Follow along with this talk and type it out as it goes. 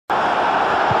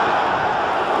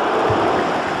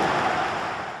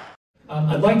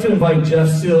I'd like to invite Jeff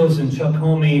Sills and Chuck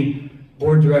Homey,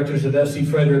 board directors of FC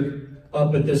Frederick,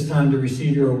 up at this time to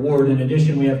receive your award. In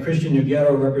addition, we have Christian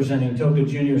Nuguero representing Toca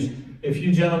Juniors. If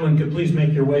you gentlemen could please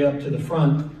make your way up to the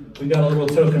front, we got a little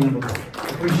token of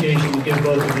appreciation to give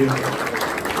both of you.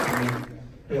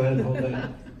 Go ahead and hold that.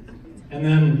 And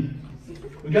then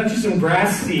we got you some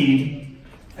grass seed.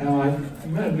 Now, I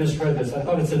might have misread this. I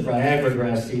thought it said Viagra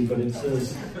grass seed, but it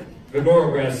says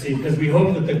Vigoro grass seed, because we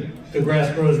hope that the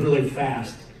grass grows really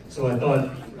fast. So I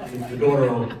thought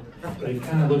Vigoro, but it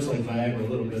kind of looks like Viagra a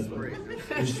little bit,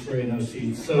 but we spray those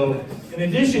seeds. So in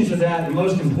addition to that, and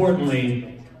most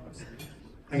importantly,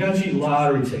 I got you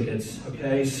lottery tickets,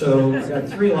 okay? So I got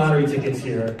 3 lottery tickets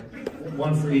here,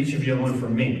 one for each of you and one for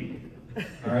me.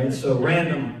 All right, so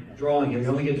random drawing here. You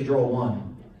only get to draw 1.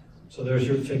 So there's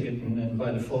your ticket, and then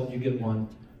by default, you get 1.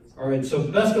 All right, so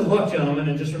best of luck, gentlemen,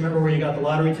 and just remember where you got the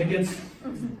lottery tickets.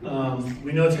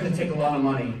 We know it's going to take a lot of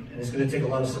money, and it's going to take a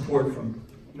lot of support from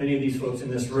many of these folks in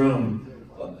this room.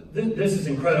 This is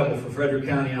incredible for Frederick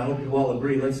County. I hope you all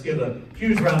agree. Let's give a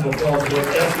huge round of applause to both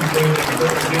FC Frederick and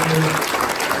Toca Juniors.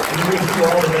 We wish you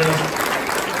all the best.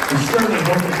 We certainly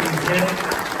hope that these hit,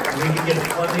 and we can get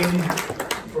funding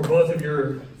for both of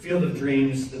your field of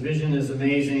dreams. The vision is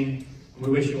amazing. We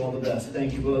wish you all the best.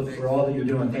 Thank you both for all that you're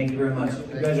doing. Thank you very much.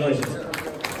 Congratulations.